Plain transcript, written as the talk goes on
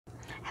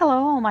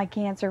Hello, all my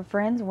Cancer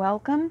friends.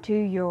 Welcome to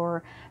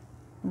your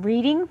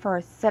reading for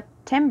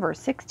September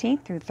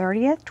 16th through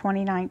 30th,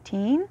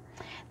 2019.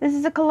 This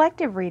is a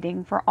collective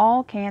reading for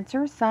all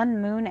Cancer,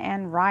 Sun, Moon,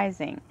 and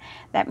Rising.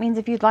 That means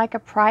if you'd like a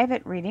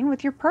private reading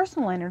with your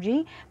personal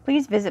energy,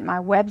 please visit my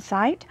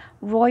website,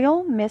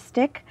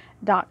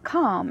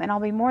 royalmystic.com, and I'll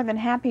be more than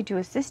happy to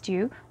assist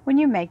you when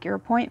you make your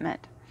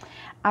appointment.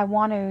 I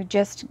want to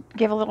just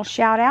give a little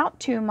shout out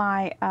to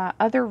my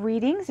other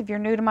readings. If you're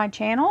new to my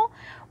channel,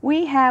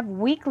 we have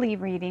weekly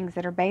readings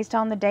that are based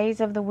on the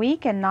days of the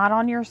week and not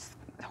on your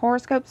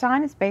horoscope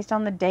sign. It's based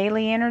on the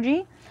daily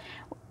energy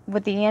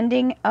with the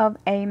ending of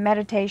a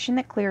meditation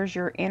that clears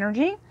your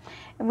energy.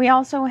 And we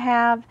also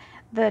have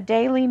the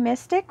Daily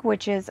Mystic,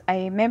 which is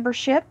a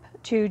membership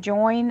to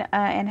join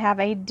and have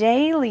a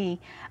daily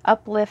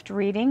uplift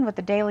reading with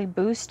a daily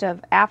boost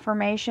of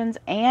affirmations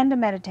and a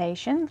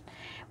meditation.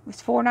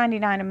 It's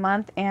 $4.99 a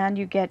month, and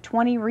you get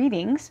 20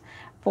 readings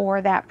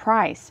for that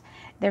price.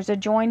 There's a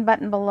join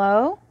button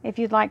below if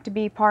you'd like to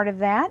be part of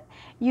that.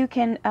 You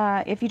can,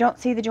 if you don't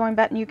see the join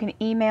button, you can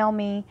email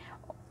me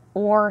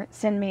or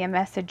send me a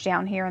message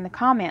down here in the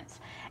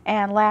comments.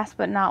 And last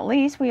but not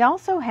least, we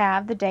also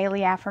have the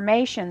daily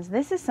affirmations.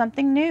 This is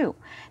something new.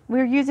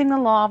 We're using the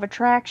law of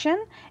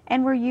attraction,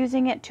 and we're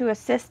using it to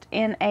assist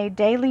in a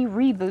daily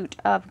reboot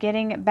of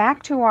getting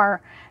back to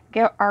our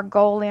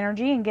goal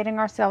energy and getting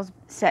ourselves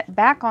set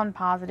back on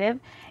positive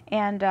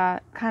and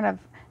kind of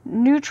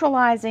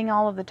neutralizing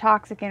all of the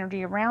toxic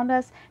energy around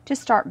us to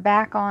start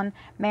back on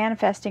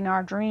manifesting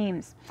our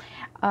dreams.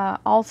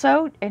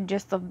 Also, and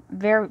just the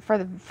for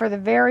the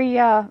very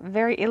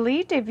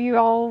elite, if you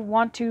all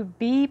want to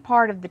be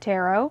part of the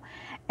tarot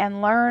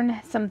and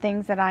learn some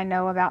things that I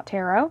know about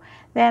tarot,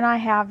 then I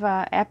have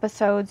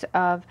episodes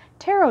of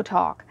Tarot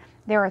Talk.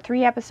 There are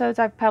 3 episodes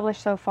I've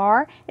published so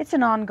far. It's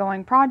an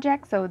ongoing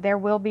project, so there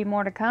will be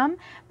more to come.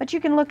 But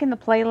you can look in the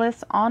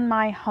playlist on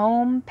my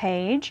home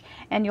page,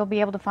 and you'll be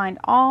able to find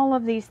all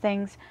of these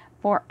things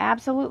for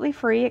absolutely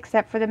free,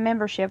 except for the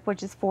membership,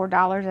 which is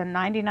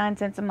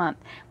 $4.99 a month,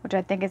 which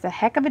I think is a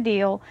heck of a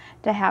deal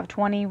to have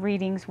 20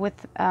 readings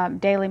with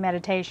daily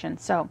meditation.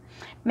 So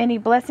many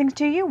blessings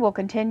to you. We'll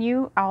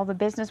continue. All the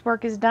business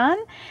work is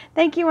done.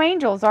 Thank you,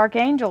 angels,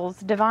 archangels,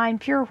 divine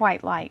pure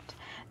white light,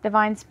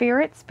 divine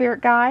spirits,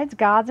 spirit guides,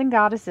 gods and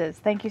goddesses.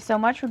 Thank you so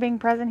much for being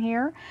present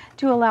here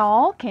to allow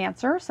all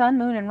Cancer, Sun,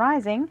 Moon, and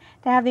Rising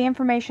to have the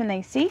information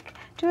they seek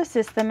to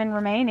assist them in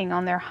remaining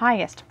on their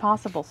highest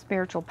possible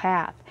spiritual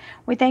path.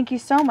 We thank you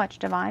so much,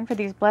 Divine, for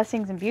these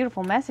blessings and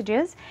beautiful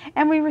messages,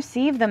 and we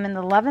receive them in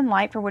the love and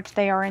light for which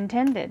they are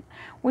intended.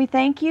 We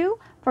thank you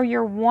for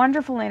your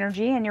wonderful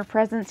energy and your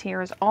presence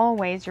here as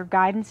always. Your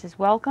guidance is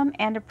welcome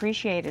and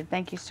appreciated.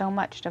 Thank you so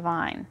much,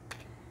 Divine.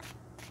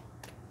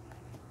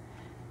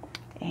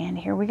 And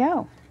here we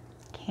go.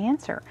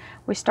 Cancer.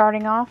 We're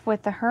starting off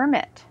with the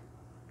Hermit.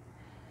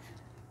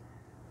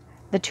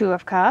 The Two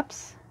of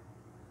Cups.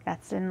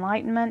 That's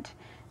enlightenment,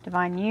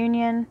 divine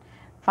union,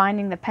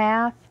 finding the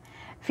path,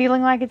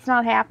 feeling like it's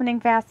not happening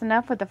fast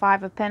enough with the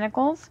Five of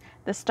Pentacles.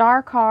 The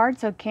Star card.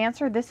 So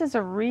Cancer, this is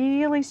a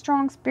really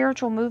strong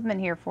spiritual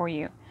movement here for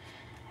you.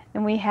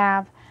 And we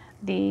have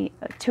the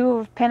Two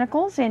of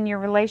Pentacles in your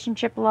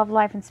relationship, love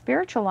life, and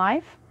spiritual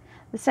life.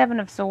 The Seven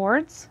of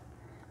Swords.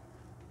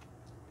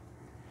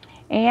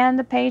 And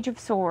the Page of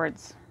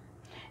Swords.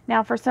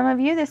 Now, for some of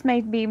you, this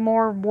may be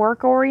more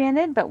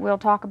work-oriented, but we'll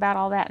talk about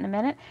all that in a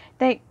minute.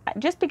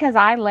 Just because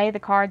I lay the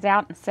cards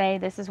out and say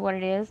this is what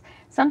it is,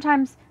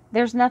 sometimes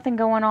there's nothing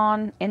going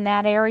on in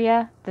that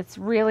area that's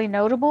really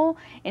notable.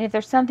 And if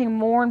there's something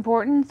more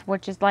important,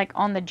 which is like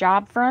on the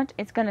job front,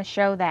 it's going to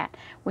show that.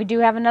 We do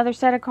have another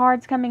set of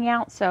cards coming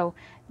out, so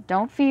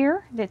don't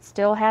fear. It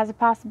still has a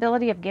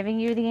possibility of giving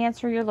you the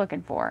answer you're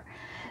looking for.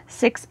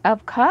 Six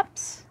of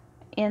Cups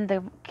in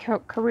the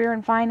career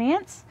and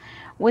finance,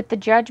 with the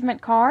Judgment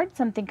card,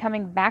 something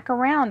coming back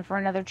around for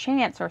another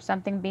chance or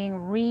something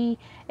being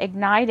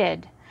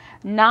reignited.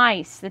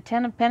 Nice. The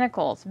Ten of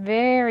Pentacles,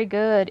 very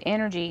good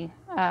energy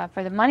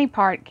for the money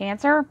part,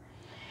 Cancer.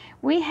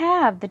 We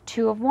have the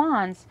Two of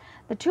Wands.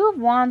 The Two of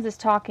Wands is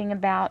talking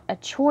about a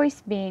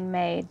choice being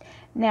made.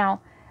 Now,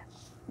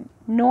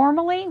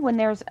 normally when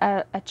there's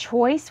a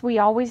choice, we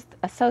always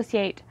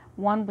associate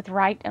one with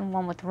right and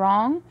one with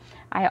wrong.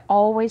 I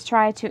always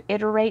try to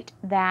iterate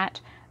that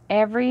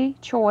every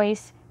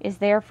choice is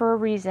there for a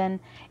reason,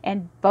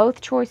 and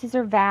both choices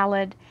are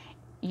valid.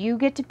 You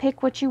get to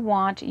pick what you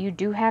want. You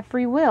do have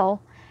free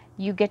will.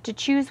 You get to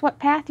choose what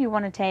path you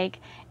want to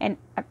take, and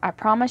I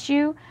promise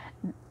you,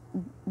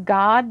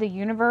 God, the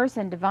universe,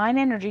 and divine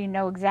energy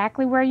know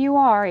exactly where you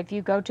are. If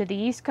you go to the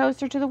East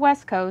Coast or to the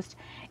West Coast,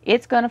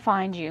 it's going to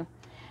find you,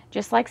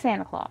 just like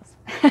Santa Claus.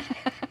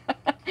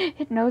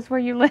 It knows where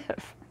you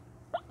live.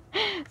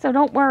 So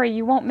don't worry,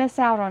 you won't miss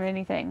out on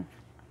anything.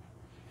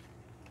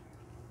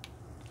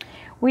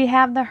 We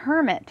have the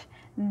Hermit.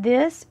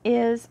 This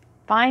is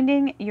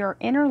finding your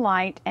inner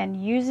light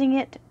and using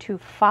it to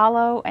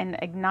follow and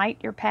ignite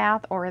your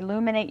path or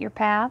illuminate your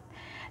path,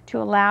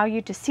 to allow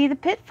you to see the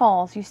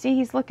pitfalls. You see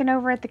he's looking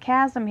over at the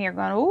chasm here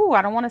going, ooh,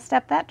 I don't want to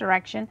step that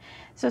direction.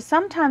 So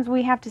sometimes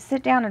we have to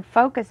sit down and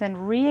focus and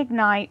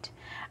reignite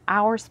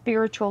our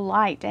spiritual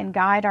light and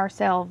guide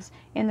ourselves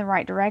in the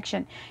right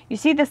direction. You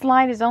see, this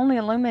light is only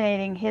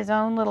illuminating his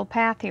own little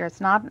path here.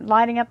 It's not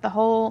lighting up the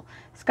whole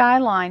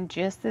skyline,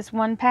 just this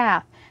one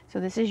path. So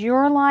this is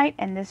your light,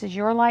 and this is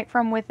your light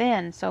from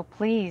within. So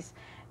please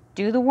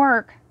do the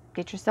work.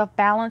 Get yourself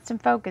balanced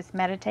and focused.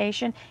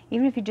 Meditation,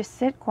 even if you just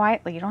sit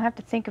quietly, you don't have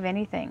to think of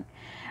anything.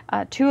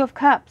 Two of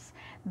Cups,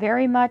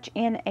 very much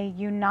in a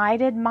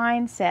united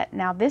mindset.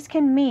 Now this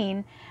can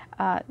mean,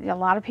 a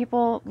lot of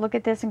people look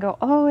at this and go,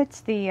 oh,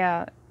 it's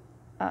the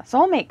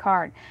soulmate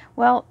card.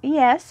 Well,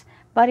 yes,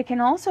 but it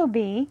can also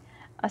be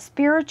a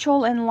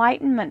spiritual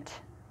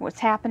enlightenment,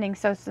 what's happening.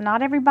 So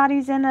not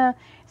everybody's in a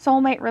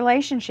soulmate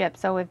relationship.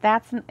 So if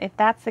that's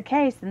the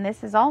case, then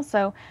this is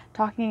also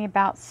talking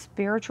about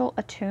spiritual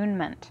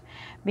attunement,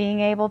 being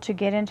able to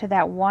get into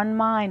that one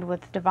mind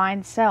with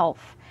divine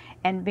self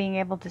and being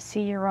able to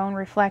see your own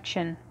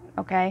reflection.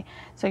 Okay,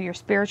 so your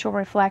spiritual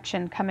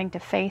reflection coming to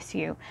face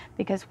you,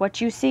 because what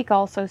you seek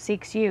also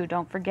seeks you.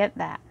 Don't forget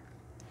that.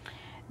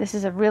 This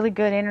is a really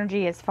good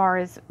energy as far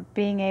as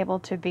being able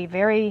to be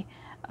very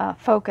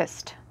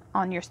focused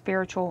on your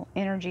spiritual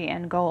energy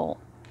and goal.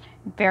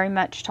 Very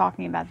much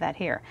talking about that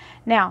here.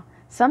 Now,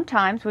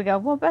 sometimes we go,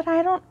 well, but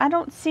I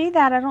don't see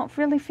that. I don't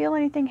really feel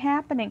anything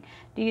happening.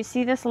 Do you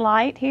see this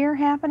light here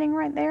happening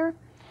right there?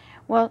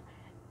 Well,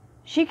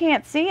 she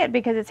can't see it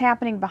because it's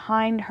happening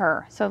behind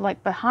her. So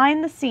like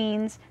behind the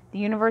scenes, the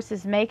universe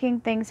is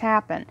making things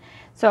happen.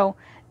 So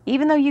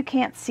even though you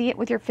can't see it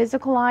with your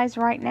physical eyes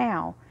right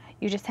now,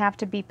 you just have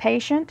to be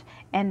patient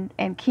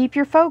and keep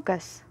your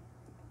focus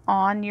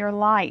on your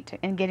light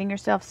and getting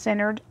yourself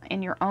centered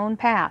in your own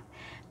path.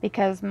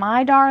 Because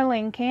my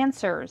darling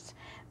Cancers,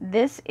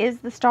 this is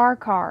the Star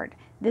card.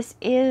 This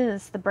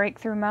is the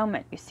breakthrough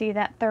moment. You see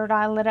that third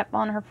eye lit up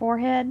on her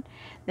forehead?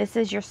 This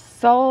is your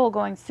soul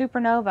going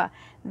supernova.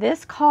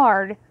 This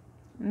card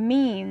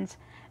means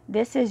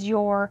this is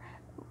your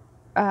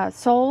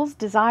soul's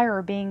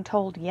desire being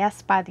told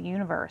yes by the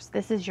universe.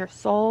 This is your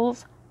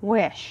soul's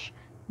wish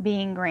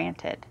being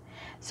granted.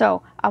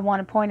 So I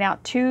want to point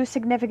out two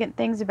significant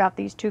things about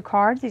these two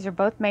cards. These are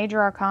both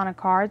major arcana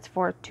cards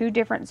for two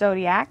different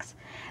zodiacs.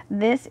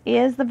 This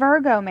is the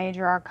Virgo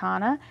major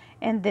arcana,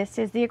 and this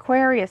is the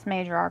Aquarius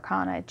major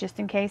arcana, just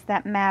in case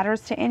that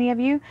matters to any of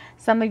you.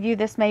 Some of you,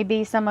 this may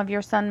be some of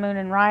your sun, moon,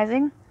 and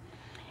rising.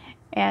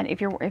 And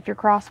if you're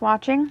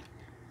cross-watching,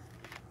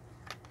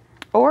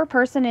 or a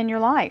person in your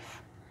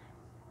life,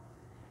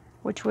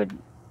 which would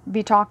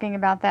be talking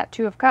about that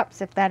Two of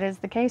Cups if that is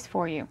the case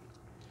for you.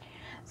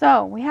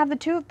 So we have the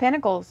Two of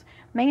Pentacles,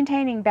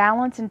 maintaining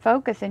balance and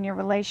focus in your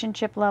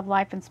relationship, love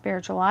life, and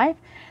spiritual life.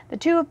 The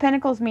Two of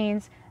Pentacles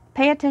means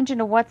pay attention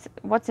to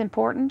what's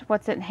important,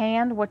 what's at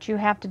hand, what you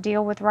have to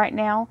deal with right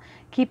now.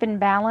 Keep in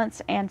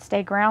balance and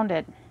stay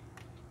grounded.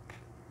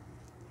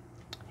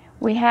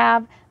 We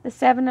have the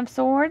Seven of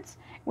Swords,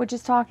 which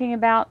is talking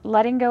about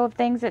letting go of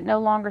things that no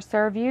longer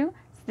serve you.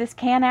 This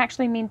can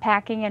actually mean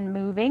packing and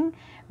moving.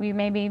 You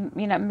maybe,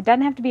 it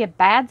doesn't have to be a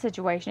bad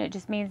situation. It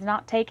just means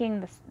not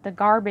taking the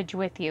garbage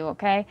with you,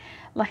 okay?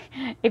 Like,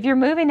 if you're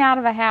moving out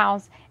of a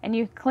house and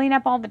you clean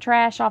up all the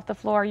trash off the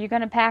floor, you're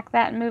going to pack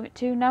that and move it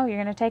too? No,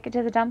 you're going to take it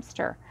to the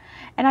dumpster.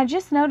 And I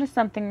just noticed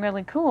something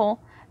really cool.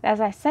 As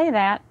I say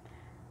that,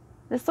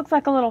 this looks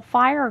like a little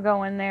fire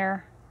going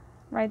there,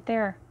 right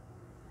there.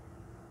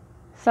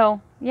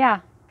 So,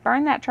 yeah,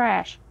 burn that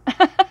trash.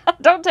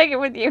 Don't take it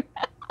with you.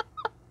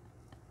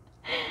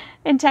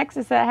 In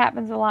Texas, that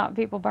happens a lot.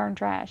 People burn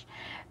trash.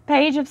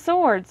 Page of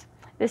Swords.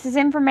 This is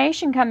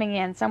information coming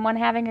in. Someone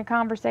having a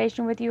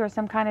conversation with you or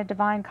some kind of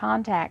divine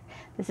contact.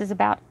 This is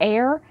about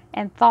air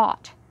and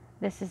thought.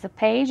 This is a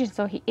page, and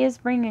so he is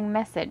bringing a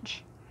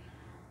message.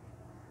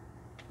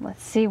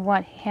 Let's see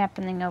what's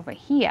happening over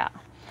here.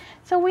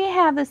 So we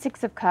have the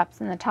Six of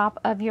Cups in the top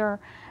of your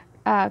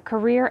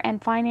career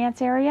and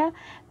finance area.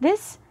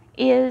 This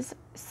is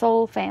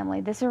soul family.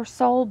 These are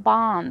soul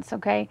bonds,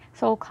 okay?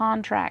 Soul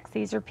contracts.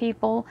 These are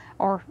people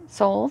or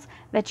souls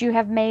that you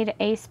have made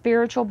a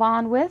spiritual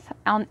bond with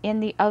in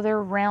the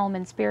other realm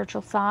and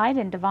spiritual side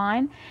and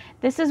divine.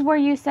 This is where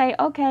you say,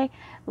 okay,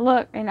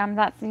 look, and I'm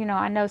not,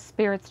 I know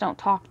spirits don't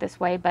talk this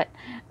way, but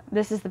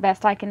this is the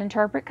best I can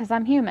interpret because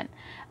I'm human.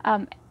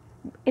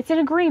 It's an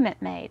agreement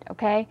made,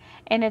 okay?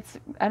 And it's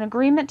an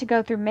agreement to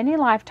go through many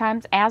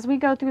lifetimes. As we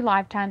go through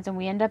lifetimes and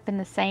we end up in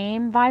the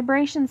same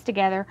vibrations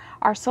together,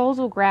 our souls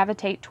will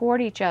gravitate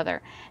toward each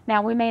other.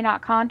 Now, we may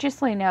not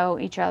consciously know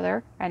each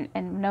other and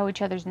know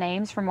each other's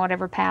names from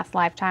whatever past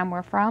lifetime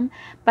we're from,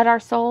 but our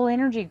soul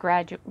energy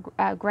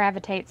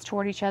gravitates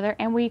toward each other,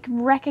 and we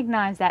can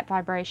recognize that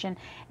vibration.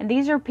 And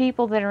these are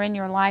people that are in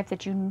your life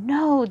that you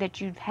know that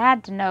you've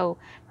had to know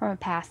from a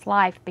past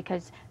life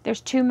because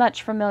there's too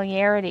much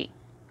familiarity.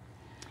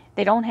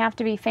 They don't have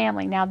to be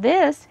family. Now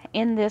this,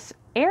 in this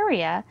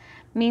area,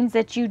 means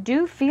that you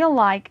do feel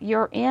like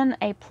you're in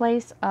a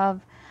place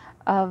of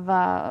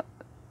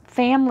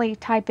family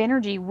type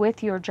energy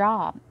with your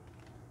job.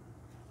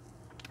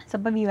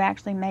 Some of you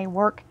actually may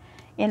work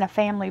in a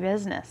family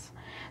business.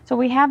 So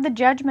we have the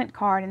Judgment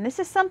card, and this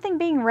is something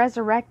being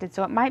resurrected.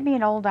 So it might be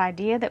an old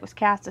idea that was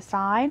cast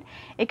aside.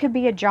 It could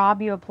be a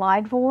job you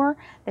applied for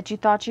that you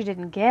thought you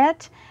didn't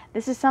get.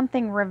 This is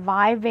something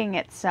reviving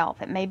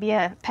itself. It may be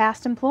a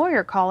past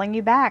employer calling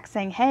you back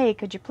saying, hey,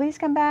 could you please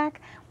come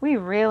back? We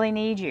really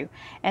need you.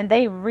 And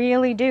they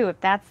really do.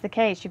 If that's the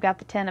case, you've got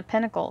the Ten of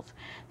Pentacles.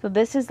 So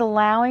this is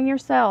allowing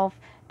yourself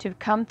to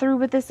come through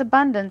with this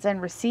abundance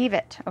and receive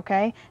it,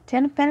 okay?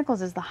 Ten of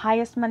Pentacles is the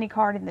highest money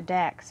card in the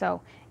deck, so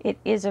it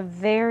is a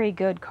very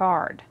good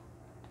card.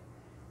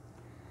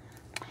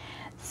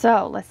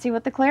 So let's see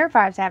what the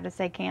clarifiers have to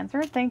say,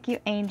 Cancer. Thank you,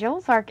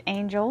 angels,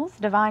 archangels,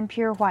 divine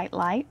pure white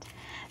light,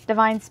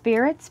 divine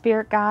spirit,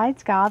 spirit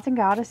guides, gods and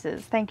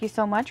goddesses. Thank you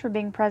so much for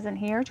being present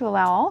here to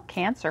allow all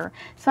Cancer,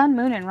 sun,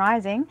 moon, and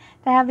rising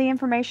to have the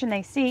information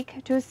they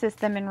seek to assist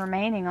them in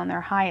remaining on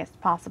their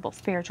highest possible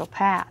spiritual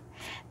path.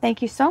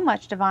 Thank you so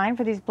much, Divine,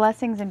 for these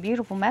blessings and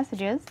beautiful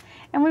messages,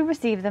 and we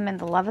receive them in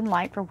the love and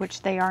light for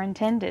which they are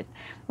intended.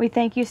 We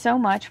thank you so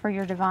much for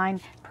your divine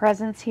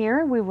presence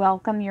here. We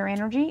welcome your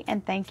energy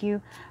and thank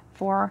you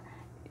for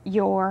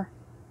your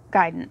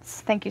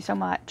guidance. Thank you so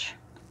much.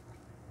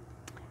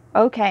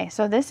 Okay,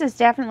 so this is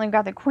definitely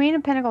got the Queen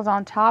of Pentacles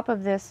on top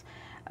of this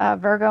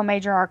Virgo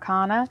Major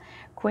Arcana.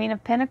 Queen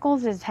of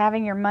Pentacles is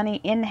having your money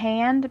in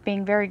hand,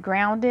 being very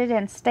grounded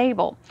and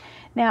stable.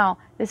 Now,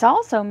 this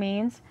also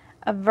means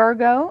a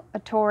Virgo, a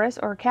Taurus,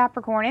 or a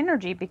Capricorn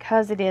energy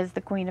because it is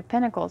the Queen of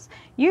Pentacles.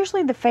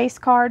 Usually the face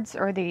cards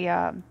or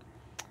the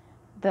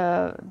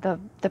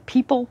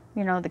people,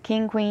 you know, the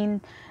King, Queen,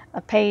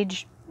 a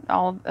Page,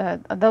 all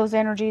those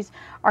energies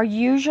are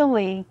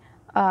usually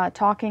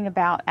talking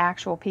about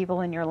actual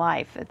people in your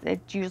life. It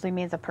usually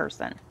means a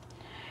person.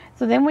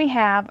 So then we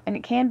have, and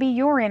it can be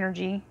your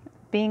energy,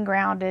 being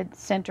grounded,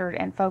 centered,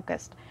 and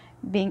focused.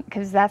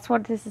 Because that's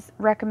what this is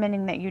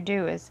recommending that you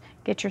do, is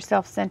get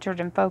yourself centered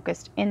and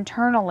focused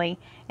internally,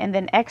 and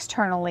then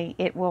externally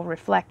it will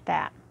reflect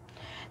that.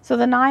 So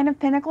the Nine of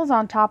Pentacles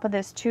on top of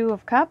this Two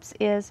of Cups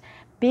is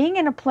being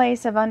in a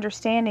place of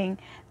understanding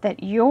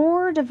that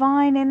your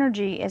divine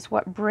energy is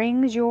what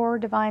brings your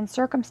divine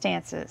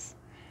circumstances.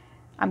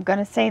 I'm going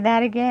to say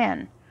that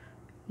again.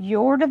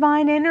 Your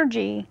divine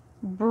energy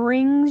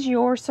brings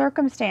your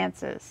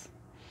circumstances.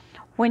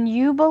 When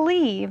you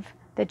believe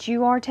that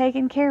you are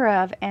taken care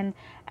of and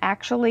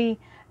actually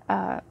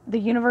the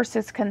universe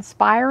is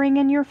conspiring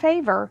in your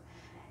favor,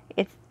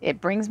 it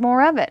brings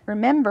more of it.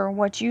 Remember,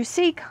 what you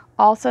seek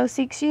also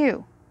seeks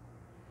you.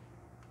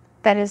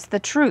 That is the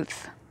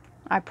truth.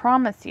 I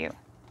promise you.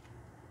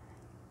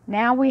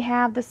 Now we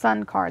have the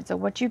Sun card. So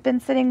what you've been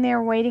sitting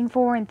there waiting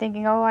for and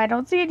thinking, oh, I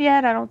don't see it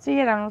yet, I don't see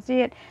it, I don't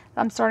see it,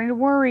 I'm starting to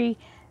worry.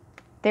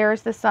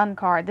 There's the Sun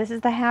card. This is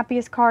the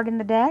happiest card in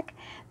the deck.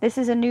 This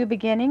is a new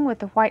beginning with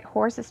the white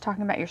horse. It's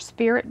talking about your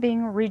spirit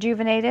being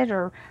rejuvenated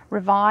or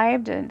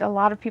revived. And a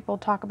lot of people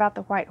talk about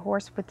the white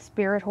horse with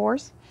spirit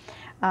horse.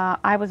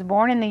 I was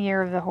born in the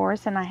year of the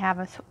horse, and I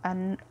have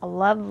a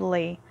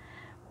lovely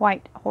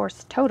white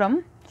horse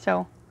totem.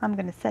 So I'm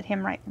going to set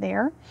him right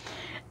there.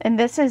 And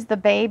this is the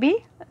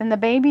baby. And the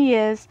baby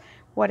is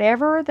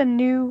whatever the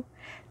new...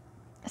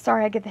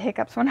 Sorry, I get the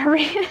hiccups when I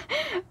read.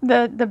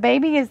 The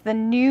baby is the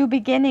new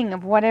beginning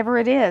of whatever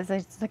it is.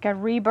 It's like a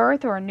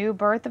rebirth or a new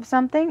birth of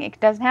something. It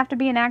doesn't have to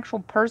be an actual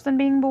person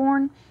being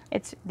born.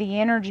 It's the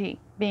energy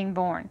being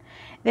born.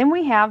 Then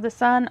we have the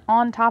sun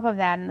on top of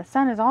that. And the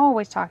sun is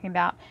always talking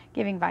about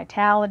giving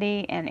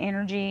vitality and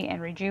energy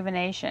and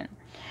rejuvenation.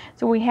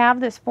 So we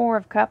have this Four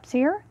of Cups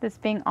here that's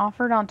being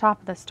offered on top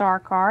of the Star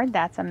card.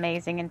 That's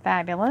amazing and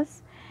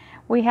fabulous.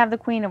 We have the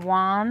Queen of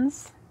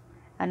Wands.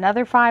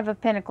 Another Five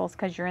of Pentacles,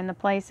 because you're in the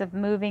place of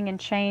moving and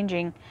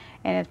changing,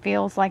 and it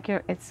feels like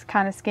it's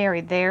kind of scary.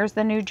 There's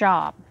the new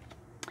job.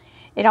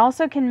 It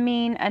also can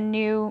mean a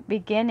new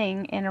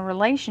beginning in a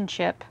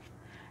relationship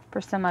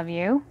for some of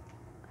you.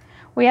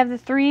 We have the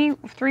three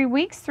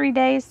weeks, 3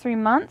 days, 3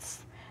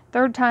 months.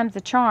 Third time's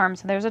the charm.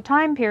 So there's a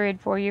time period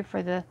for you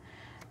for the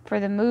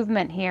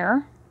movement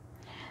here.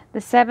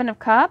 The Seven of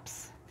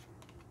Cups.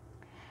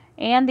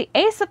 And the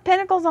Ace of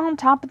Pentacles on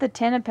top of the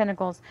Ten of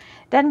Pentacles.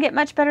 Doesn't get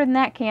much better than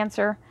that,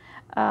 Cancer.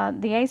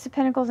 The Ace of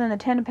Pentacles and the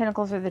Ten of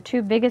Pentacles are the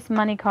two biggest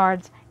money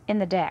cards in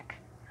the deck.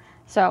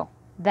 So,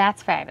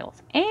 that's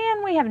fabulous.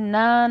 And we have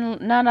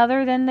none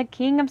other than the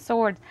King of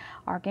Swords,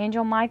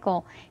 Archangel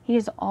Michael. He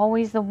is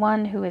always the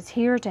one who is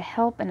here to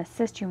help and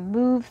assist you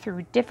move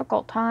through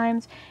difficult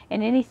times.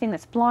 And anything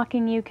that's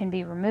blocking you can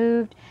be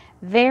removed.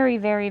 Very,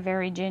 very,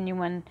 very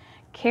genuine,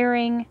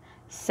 caring,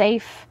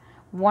 safe,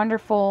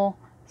 wonderful,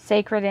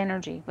 sacred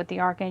energy with the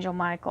Archangel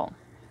Michael.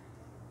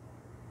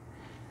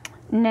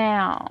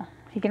 Now,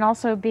 he can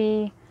also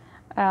be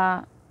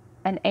an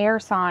air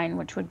sign,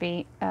 which would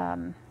be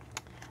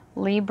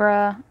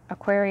Libra,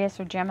 Aquarius,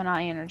 or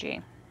Gemini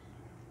energy.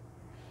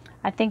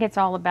 I think it's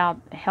all about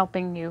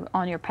helping you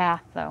on your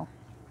path, though.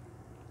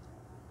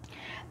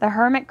 The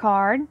Hermit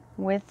card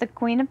with the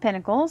Queen of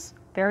Pentacles,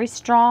 very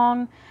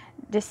strong,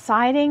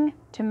 deciding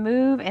to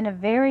move in a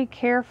very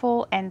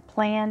careful and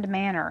planned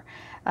manner.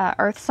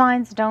 Earth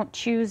signs don't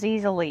choose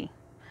easily.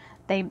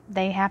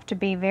 They have to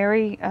be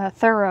very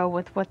thorough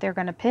with what they're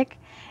going to pick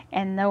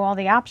and know all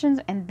the options,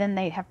 and then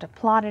they have to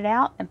plot it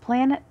out and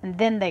plan it, and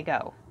then they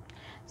go.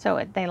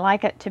 So they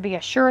like it to be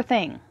a sure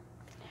thing.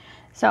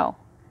 So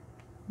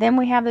then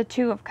we have the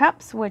Two of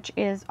Cups, which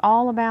is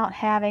all about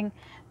having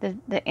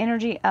the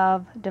energy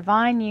of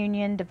divine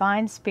union,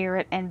 divine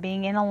spirit, and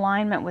being in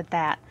alignment with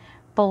that.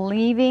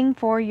 Believing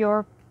for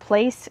your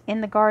place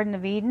in the Garden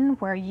of Eden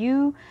where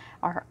you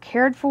are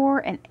cared for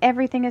and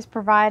everything is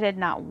provided,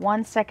 not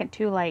 1 second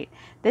too late.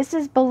 This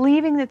is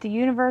believing that the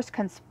universe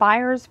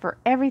conspires for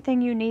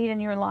everything you need in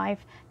your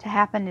life to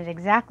happen at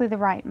exactly the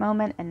right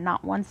moment and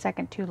not 1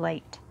 second too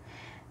late.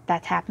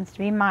 That happens to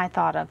be my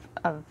thought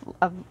of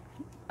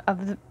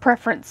the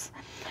preference.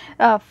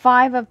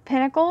 Five of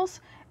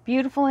Pentacles,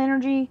 beautiful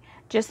energy,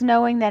 just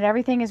knowing that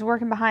everything is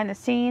working behind the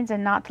scenes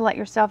and not to let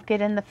yourself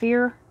get in the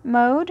fear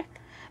mode,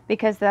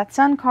 because that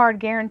Sun card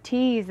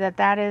guarantees that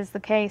that is the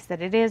case,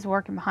 that it is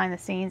working behind the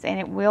scenes and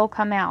it will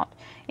come out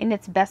in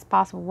its best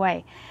possible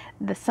way.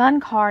 The Sun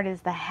card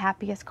is the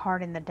happiest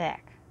card in the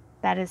deck.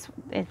 That is,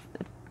 it's,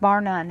 bar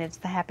none, it's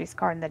the happiest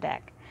card in the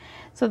deck.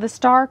 So the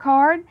Star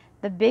card,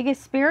 the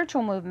biggest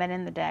spiritual movement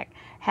in the deck,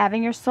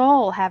 having your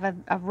soul have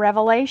a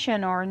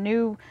revelation or a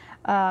new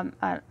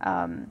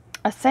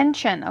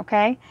ascension,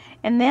 okay?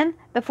 And then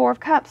the Four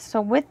of Cups.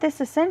 So with this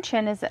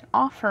ascension is an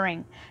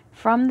offering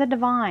from the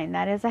divine.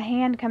 That is a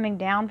hand coming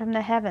down from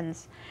the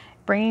heavens,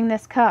 bringing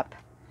this cup.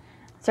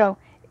 So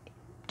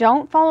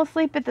don't fall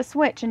asleep at the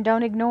switch and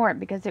don't ignore it,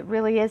 because it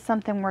really is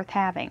something worth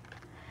having.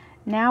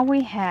 Now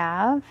we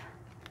have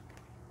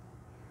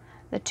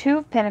the Two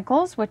of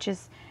Pentacles, which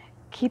is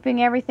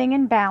keeping everything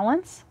in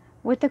balance,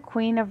 with the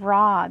Queen of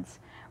Rods,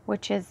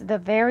 which is the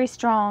very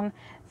strong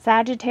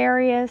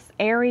Sagittarius,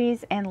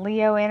 Aries, and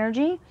Leo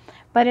energy.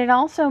 But it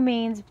also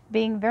means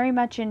being very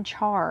much in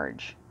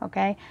charge,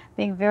 okay?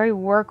 Being very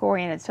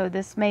work-oriented. So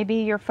this may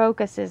be your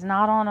focus is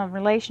not on a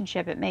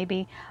relationship. It may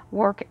be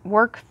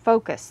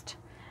work-focused,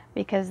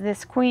 because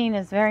this Queen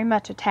is very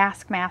much a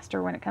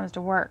taskmaster when it comes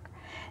to work.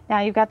 Now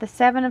you've got the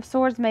Seven of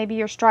Swords. Maybe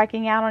you're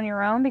striking out on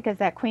your own, because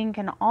that Queen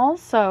can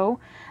also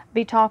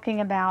be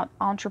talking about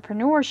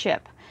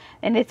entrepreneurship.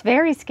 And it's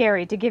very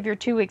scary to give your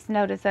 2 weeks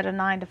notice at a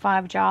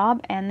 9-to-5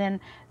 job and then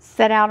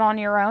set out on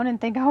your own and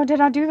think, oh,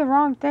 did I do the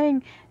wrong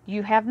thing?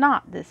 You have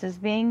not. This is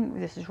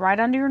right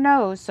under your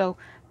nose. So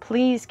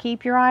please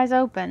keep your eyes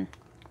open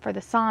for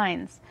the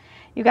signs.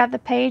 You got the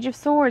Page of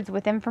Swords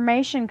with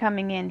information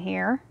coming in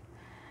here.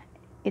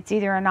 It's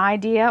either an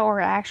idea or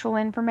actual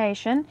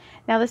information.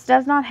 Now this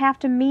does not have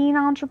to mean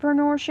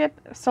entrepreneurship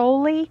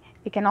solely.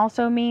 It can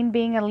also mean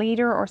being a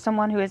leader or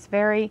someone who is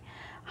very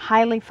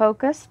highly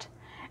focused.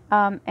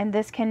 And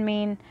this can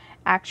mean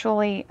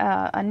actually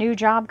a new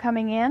job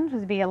coming in. This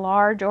would be a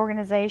large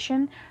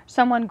organization.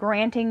 Someone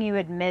granting you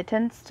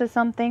admittance to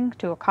something,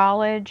 to a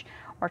college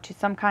or to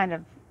some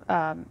kind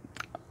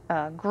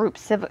of group,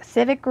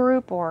 civic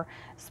group or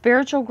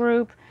spiritual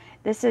group.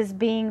 This is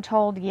being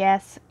told,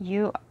 yes,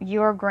 you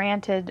are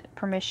granted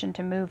permission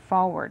to move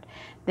forward.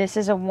 This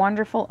is a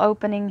wonderful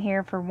opening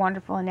here for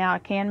wonderful. And now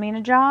it can mean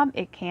a job.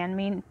 It can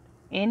mean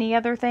any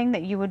other thing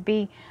that you would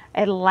be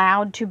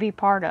allowed to be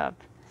part of.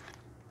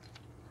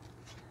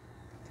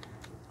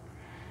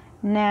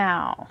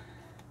 Now,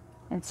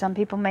 and some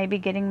people may be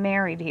getting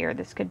married here.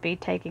 This could be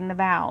taking the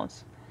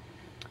vows.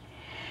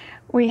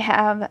 We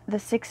have the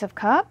Six of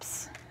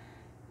Cups,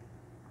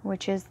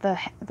 which is the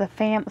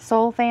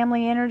soul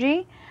family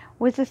energy,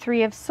 with the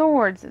Three of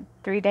Swords.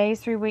 3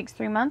 days, 3 weeks,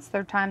 3 months,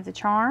 3rd time's a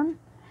charm.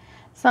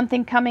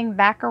 Something coming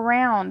back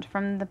around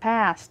from the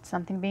past,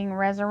 something being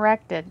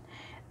resurrected,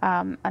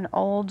 an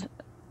old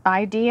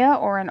idea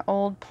or an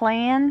old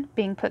plan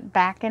being put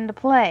back into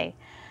play.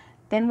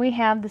 Then we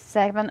have the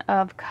Seven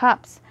of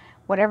Cups.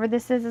 Whatever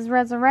this is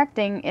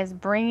resurrecting is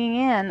bringing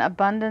in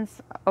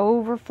abundance,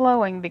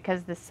 overflowing,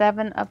 because the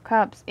Seven of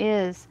Cups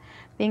is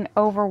being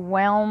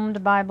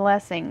overwhelmed by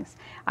blessings.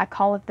 I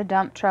call it the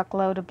dump truck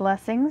load of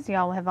blessings.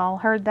 Y'all have all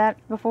heard that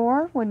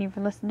before when you've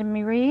listened to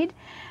me read.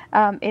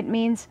 It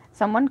means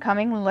someone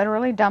coming,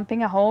 literally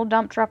dumping a whole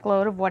dump truck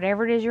load of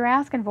whatever it is you're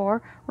asking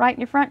for right in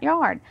your front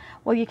yard.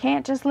 Well, you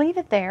can't just leave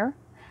it there,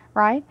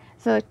 right?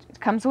 So it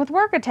comes with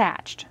work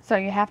attached. So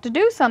you have to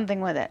do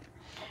something with it.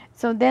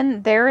 So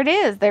then there it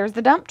is. There's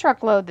the dump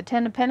truck load, the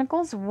Ten of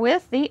Pentacles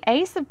with the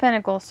Ace of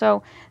Pentacles.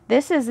 So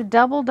this is a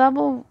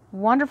double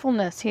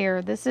wonderfulness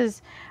here. This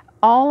is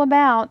all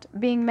about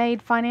being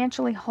made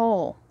financially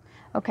whole.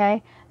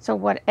 Okay? So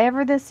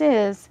whatever this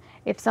is,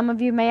 if some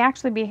of you may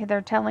actually be,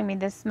 they're telling me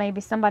this may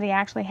be somebody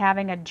actually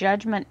having a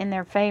judgment in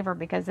their favor,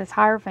 because this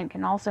Hierophant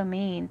can also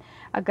mean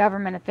a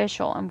government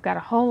official. And we've got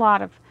a whole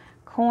lot of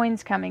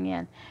coins coming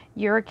in.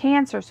 You're a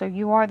Cancer, so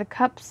you are the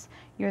cups.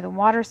 You're the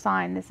water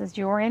sign. This is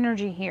your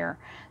energy here.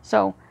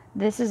 So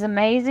this is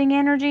amazing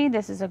energy.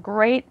 This is a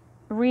great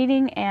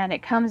reading, and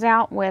it comes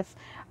out with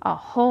a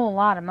whole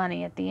lot of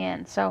money at the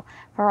end. So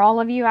for all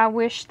of you, I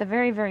wish the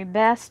very, very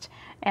best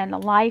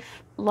and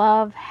life,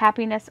 love,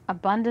 happiness,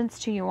 abundance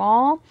to you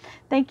all.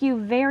 Thank you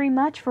very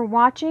much for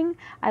watching.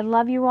 I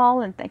love you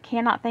all, and I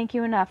cannot thank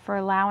you enough for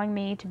allowing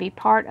me to be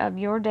part of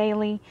your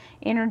daily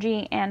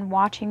energy and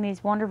watching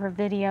these wonderful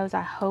videos.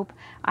 I hope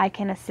I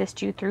can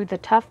assist you through the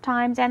tough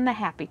times and the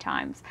happy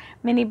times.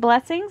 Many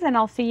blessings, and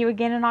I'll see you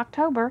again in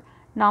October.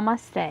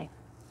 Namaste.